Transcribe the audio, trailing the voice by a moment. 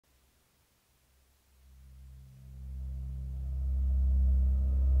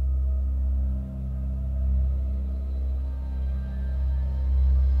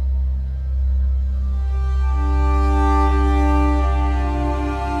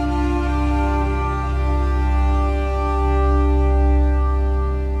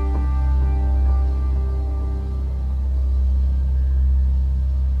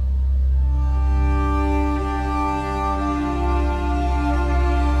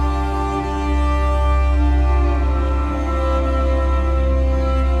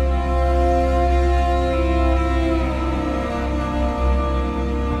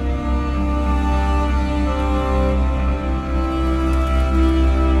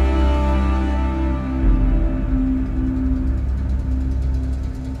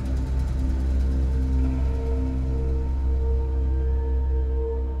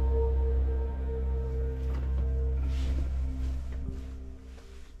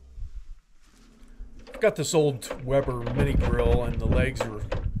got this old Weber mini grill and the legs are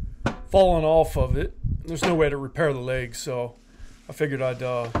falling off of it. There's no way to repair the legs, so I figured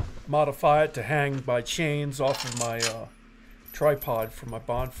I'd modify it to hang by chains off of my tripod for my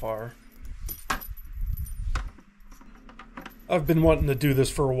bonfire. I've been wanting to do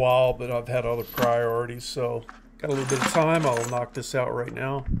this for a while, but I've had other priorities, so got a little bit of time. I'll knock this out right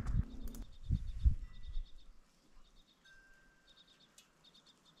now.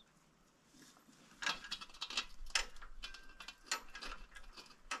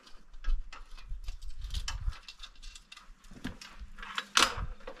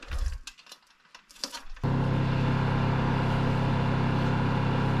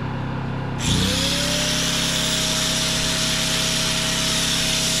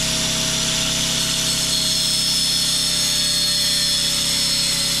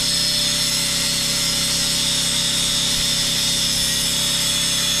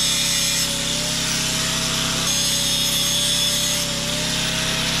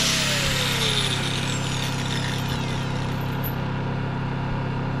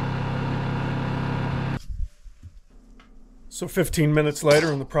 So 15 minutes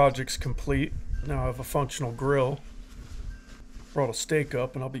later and the project's complete. Now I have a functional grill. Brought a steak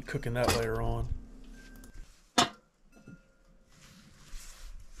up and I'll be cooking that later on.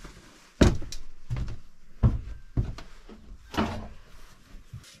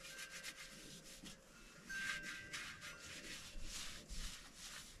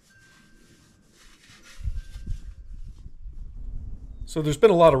 So there's been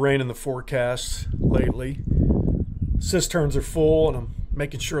a lot of rain in the forecast lately. Cisterns are full and I'm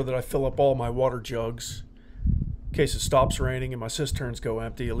making sure that I fill up all my water jugs. In case it stops raining and my cisterns go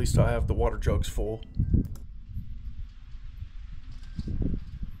empty, at least I have the water jugs full.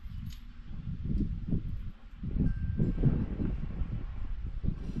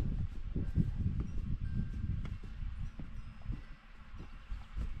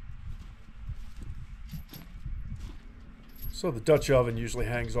 So the Dutch oven usually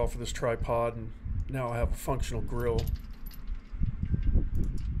hangs off of this tripod, and now I have a functional grill.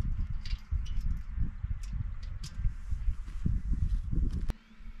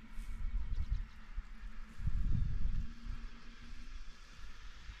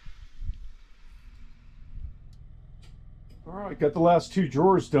 Alright, got the last two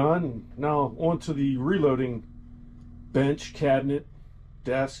drawers done. Now onto the reloading bench, cabinet,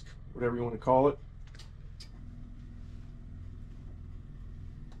 desk, whatever you want to call it.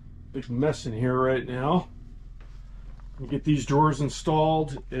 Big mess in here right now. Get these drawers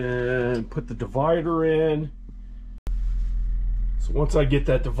installed and put the divider in. So once I get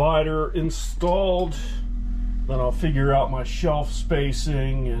that divider installed, then I'll figure out my shelf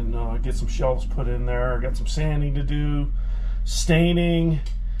spacing and get some shelves put in there. I got some sanding to do, staining,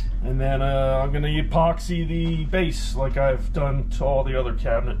 and then I'm gonna epoxy the base like I've done to all the other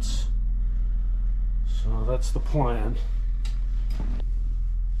cabinets. So that's the plan.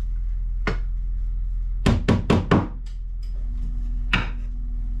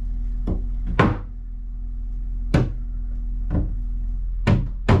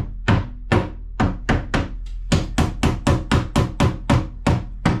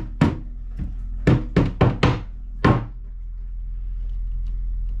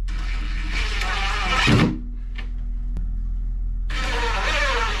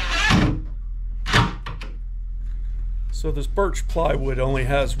 So this birch plywood only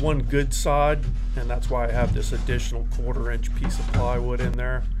has one good side, and that's why I have this additional 1/4-inch piece of plywood in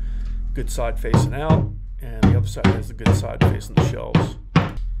there. Good side facing out, and the other side has the good side facing the shelves.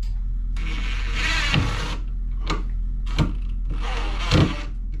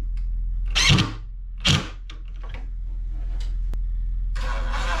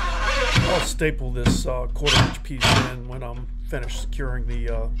 I'll staple this 1/4-inch piece in when I'm finished securing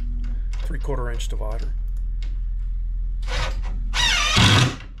the 3/4-inch divider.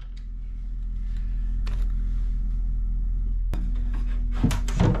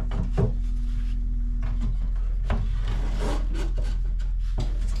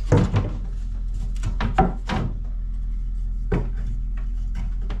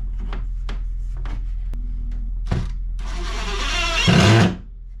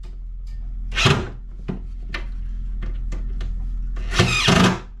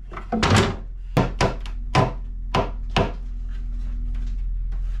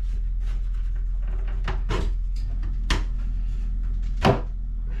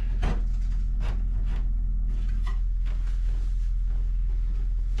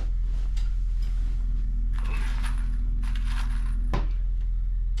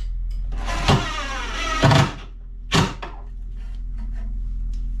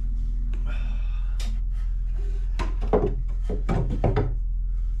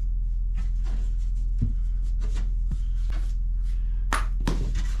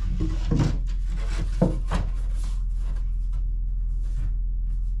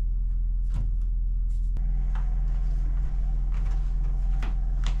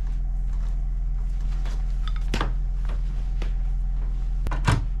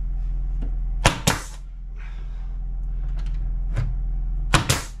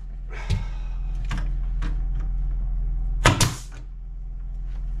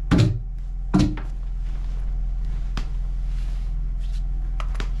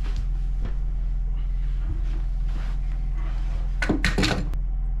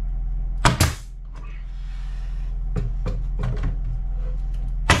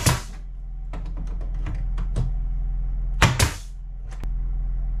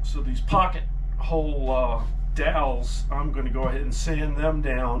 these pocket hole dowels, I'm going to go ahead and sand them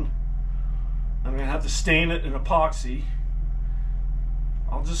down. I'm going to have to stain it in epoxy.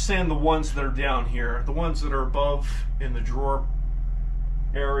 I'll just sand the ones that are down here. The ones that are above in the drawer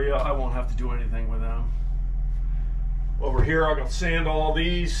area, I won't have to do anything with them. Over here, I'm going to sand all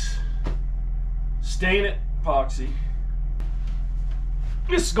these, stain it, epoxy.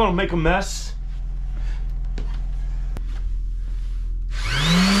 This is going to make a mess.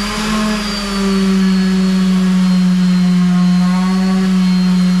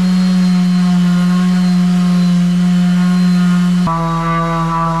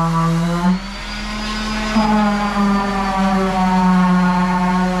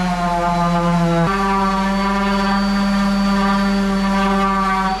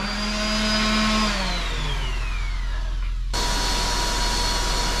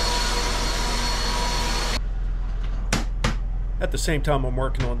 At the same time I'm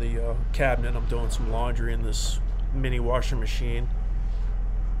working on the cabinet, I'm doing some laundry in this mini washing machine.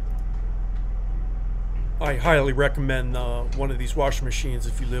 I highly recommend one of these washing machines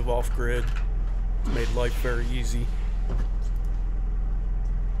if you live off-grid. It's made life very easy.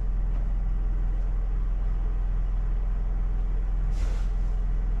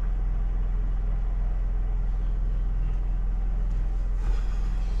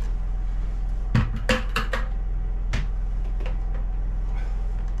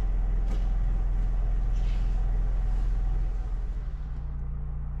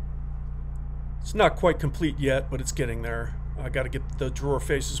 It's not quite complete yet, but it's getting there. I got to get the drawer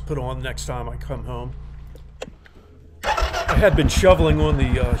faces put on next time I come home. I had been shoveling on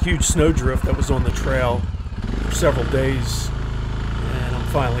the huge snowdrift that was on the trail for several days, and I'm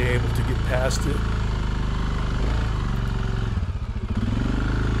finally able to get past it.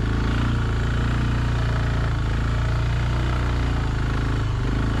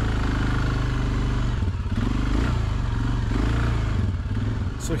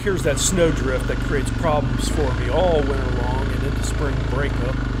 So here's that snowdrift that creates problems for me all winter long and into spring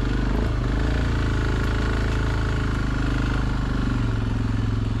breakup.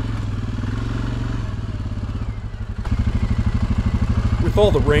 With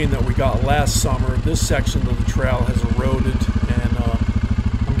all the rain that we got last summer, this section of the trail has eroded, and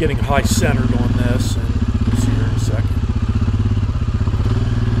I'm getting high centered on this, and you'll see here in a second.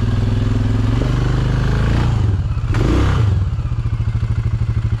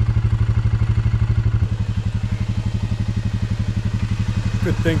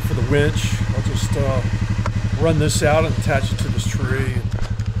 Good thing for the winch. I'll just run this out and attach it to this tree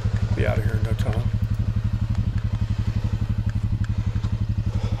and be out of here in no time.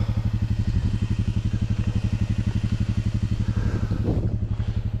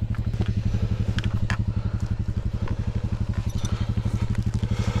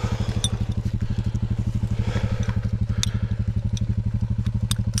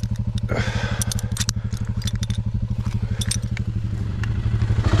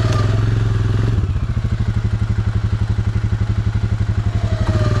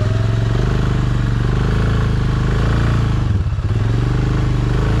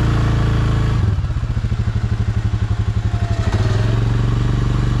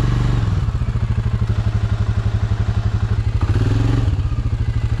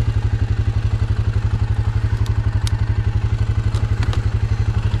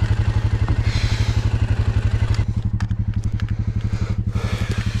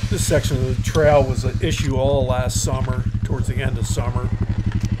 This section of the trail was an issue all last summer, towards the end of summer,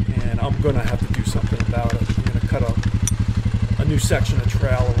 and I'm going to have to do something about it. I'm going to cut a new section of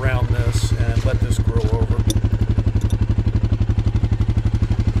trail around this and let this grow over.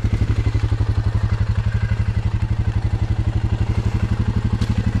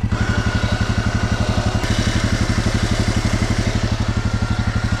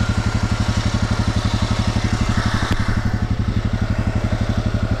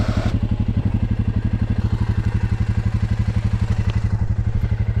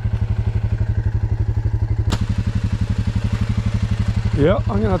 Yeah,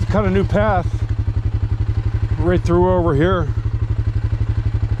 I'm gonna have to cut a new path right through over here.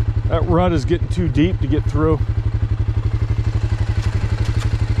 That rut is getting too deep to get through.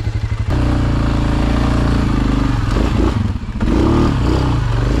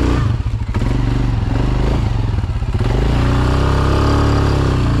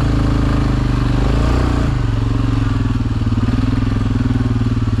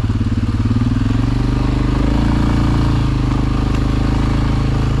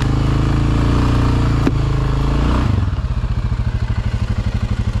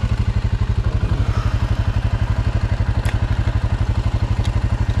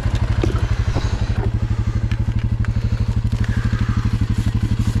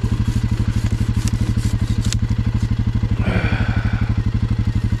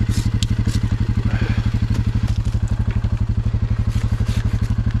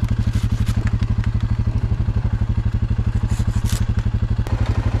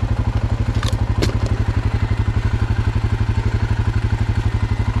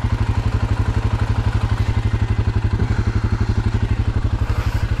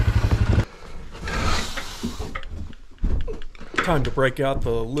 time to break out the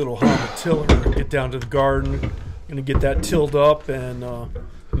little Honda tiller, get down to the garden. Gonna get that tilled up and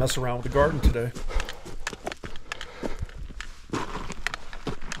mess around with the garden today.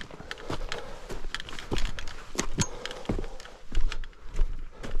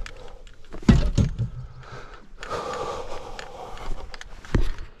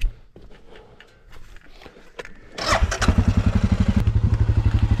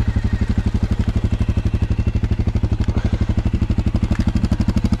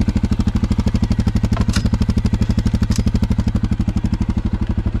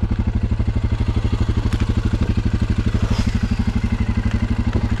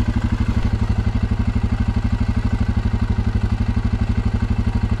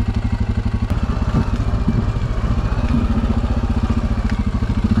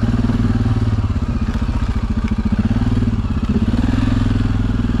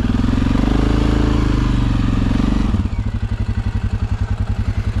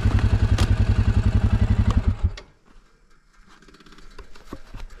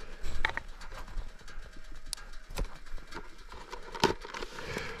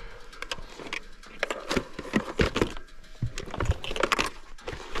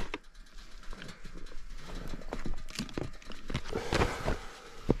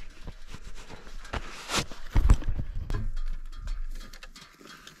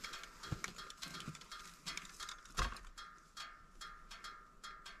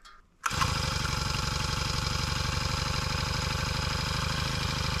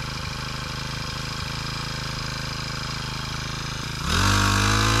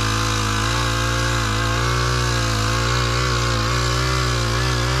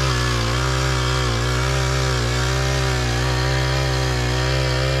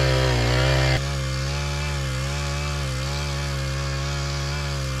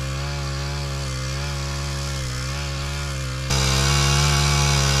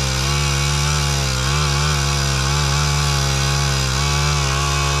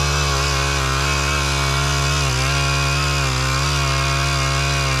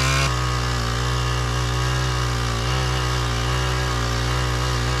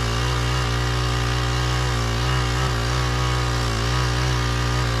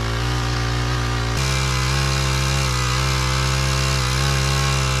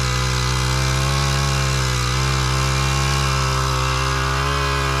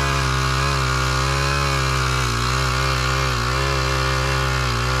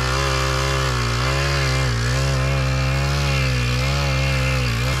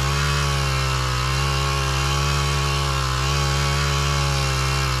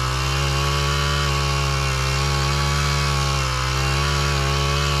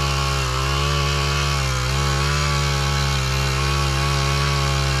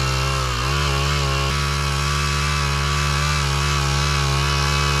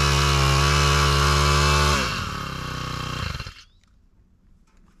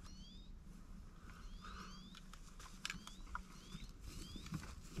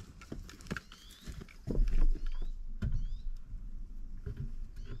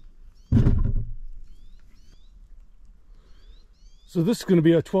 So this is going to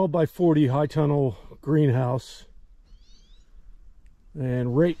be a 12 by 40 high tunnel greenhouse,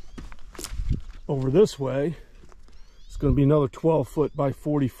 and right over this way it's going to be another 12 foot by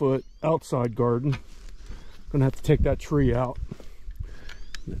 40 foot outside garden. I'm going to have to take that tree out,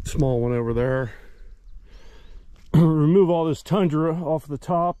 that small one over there, remove all this tundra off the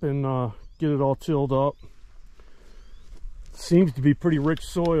top and get it all tilled up. Seems to be pretty rich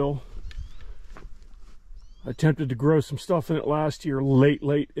soil. I attempted to grow some stuff in it last year,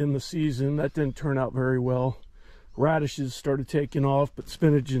 late in the season. That didn't turn out very well. Radishes started taking off, but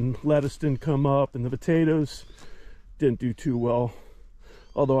spinach and lettuce didn't come up, and the potatoes didn't do too well.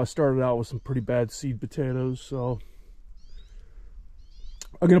 Although I started out with some pretty bad seed potatoes, so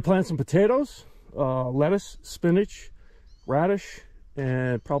I'm gonna plant some potatoes, lettuce, spinach, radish,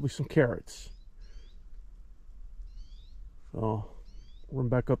 and probably some carrots. So run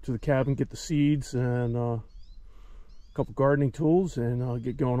back up to the cabin, get the seeds and a couple gardening tools, and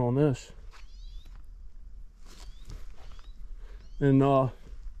get going on this. And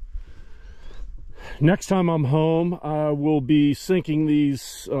next time I'm home, I will be sinking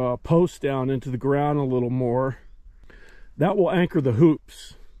these posts down into the ground a little more. That will anchor the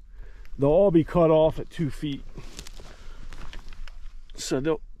hoops. They'll all be cut off at 2 feet. So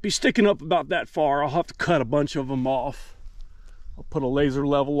they'll be sticking up about that far. I'll have to cut a bunch of them off. I'll put a laser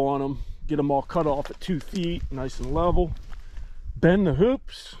level on them, get them all cut off at 2 feet, nice and level. Bend the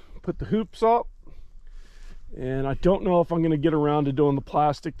hoops, put the hoops up. And I don't know if I'm going to get around to doing the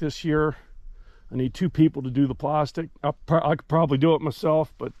plastic this year. I need 2 people to do the plastic. I could probably do it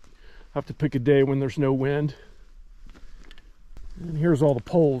myself, but I have to pick a day when there's no wind. And here's all the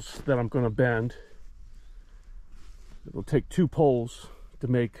poles that I'm going to bend. It'll take 2 poles to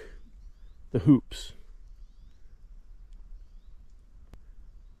make the hoops.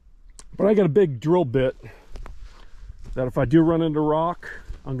 But I got a big drill bit that if I do run into rock,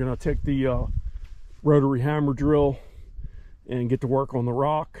 I'm going to take the rotary hammer drill and get to work on the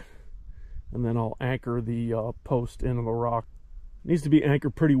rock, and then I'll anchor the post into the rock. It needs to be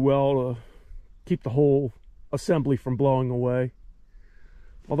anchored pretty well to keep the whole assembly from blowing away.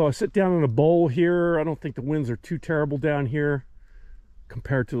 Although I sit down in a bowl here, I don't think the winds are too terrible down here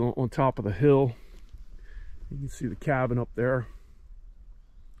compared to on top of the hill. You can see the cabin up there.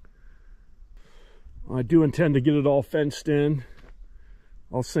 I do intend to get it all fenced in.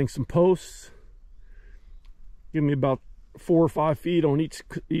 I'll sink some posts. Give me about 4 or 5 feet on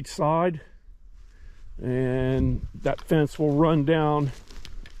each side. And that fence will run down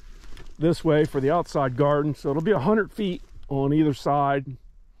this way for the outside garden. So it'll be 100 feet on either side.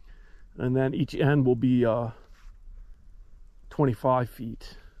 And then each end will be 25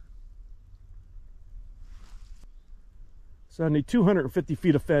 feet. So I need 250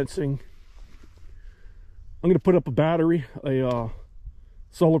 feet of fencing. I'm going to put up a battery, a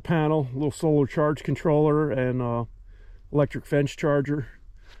solar panel, a little solar charge controller, and electric fence charger.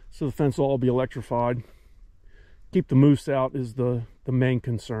 So the fence will all be electrified. Keep the moose out is the main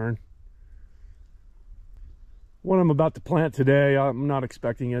concern. What I'm about to plant today, I'm not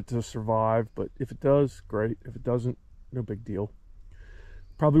expecting it to survive, but if it does, great. If it doesn't, no big deal.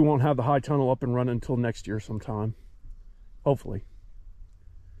 Probably won't have the high tunnel up and running until next year sometime. Hopefully.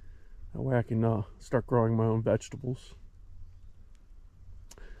 That way I can start growing my own vegetables.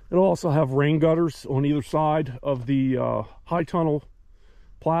 It'll also have rain gutters on either side of the high tunnel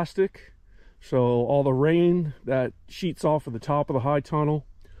plastic. So all the rain that sheets off of the top of the high tunnel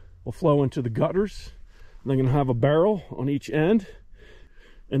will flow into the gutters. And they're going to have a barrel on each end.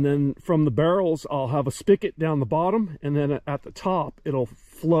 And then from the barrels, I'll have a spigot down the bottom. And then at the top, it'll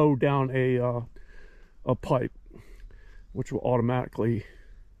flow down a pipe, which will automatically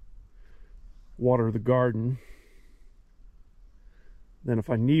water the garden. Then if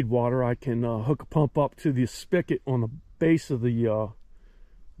I need water, I can hook a pump up to the spigot on the base of the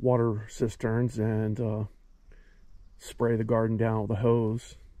water cisterns and spray the garden down with a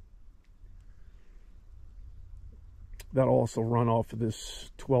hose. That'll also run off of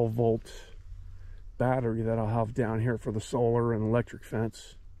this 12-volt battery that I'll have down here for the solar and electric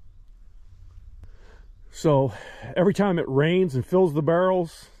fence. So every time it rains and fills the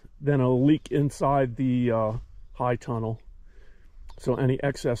barrels, then it'll leak inside the high tunnel. So any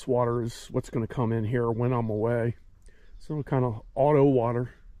excess water is what's going to come in here when I'm away. So it'll kind of auto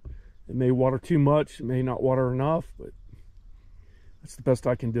water. It may water too much, it may not water enough, but that's the best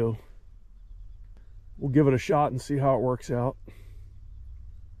I can do. We'll give it a shot and see how it works out.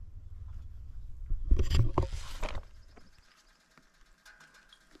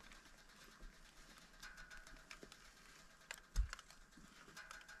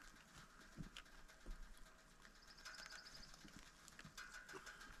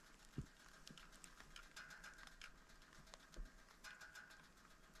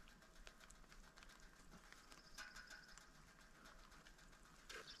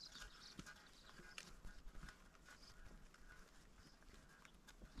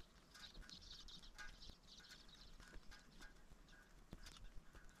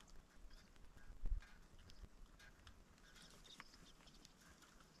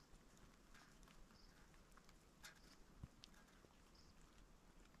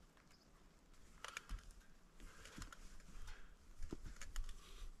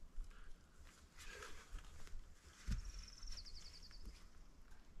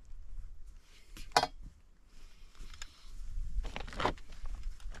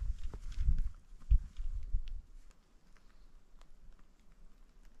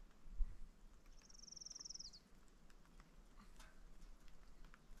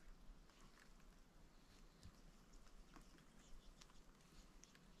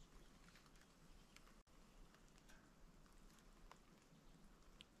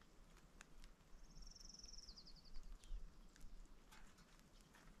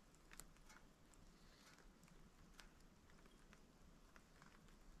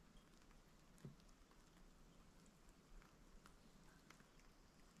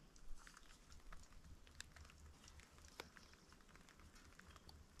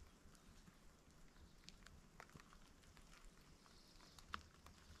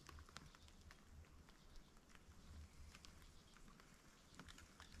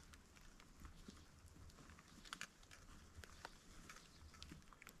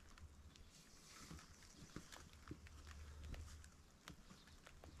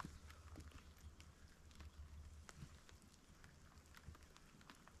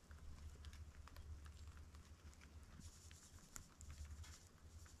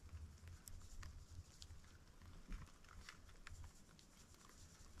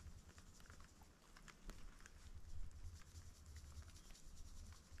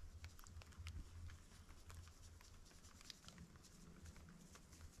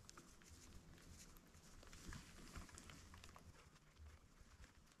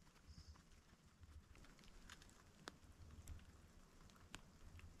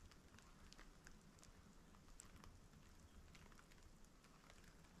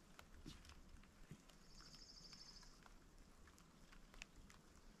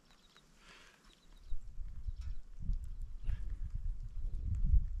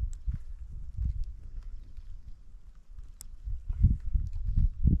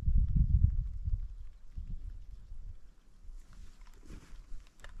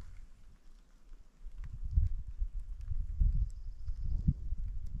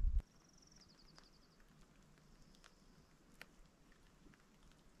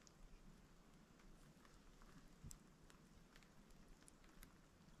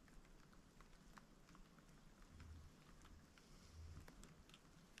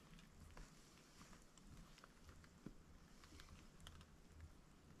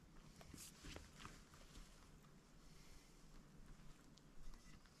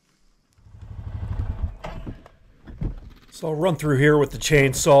 So I'll run through here with the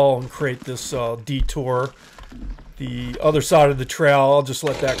chainsaw and create this detour. The other side of the trowel, I'll just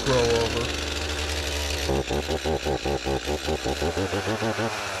let that grow over.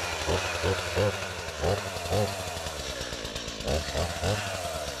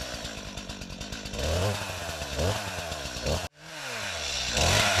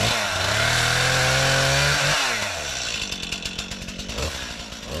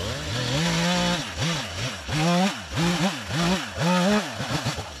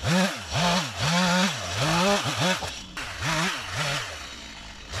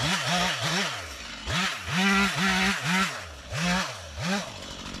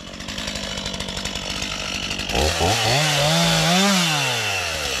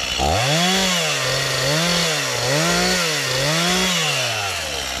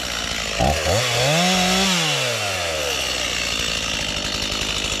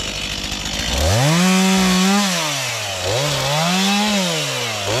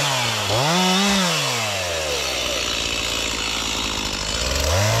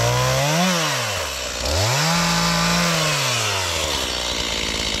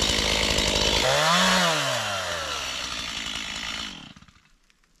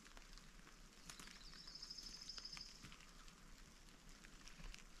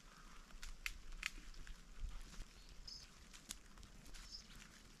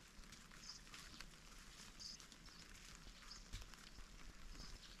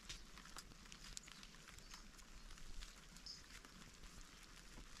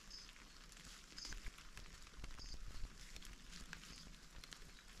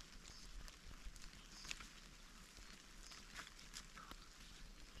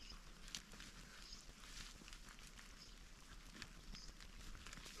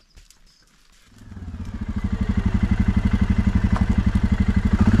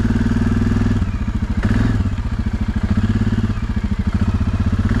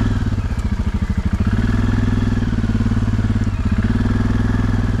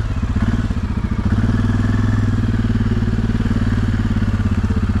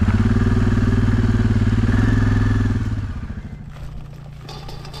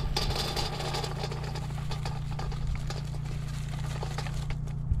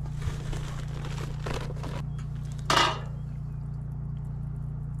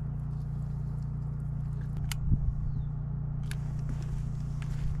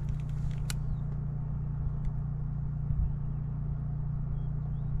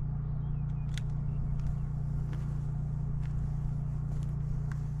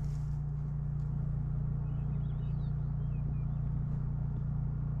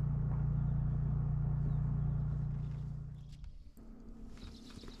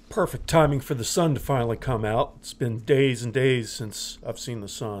 Perfect timing for the sun to finally come out. It's been days and days since I've seen the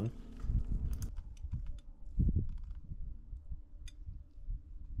sun.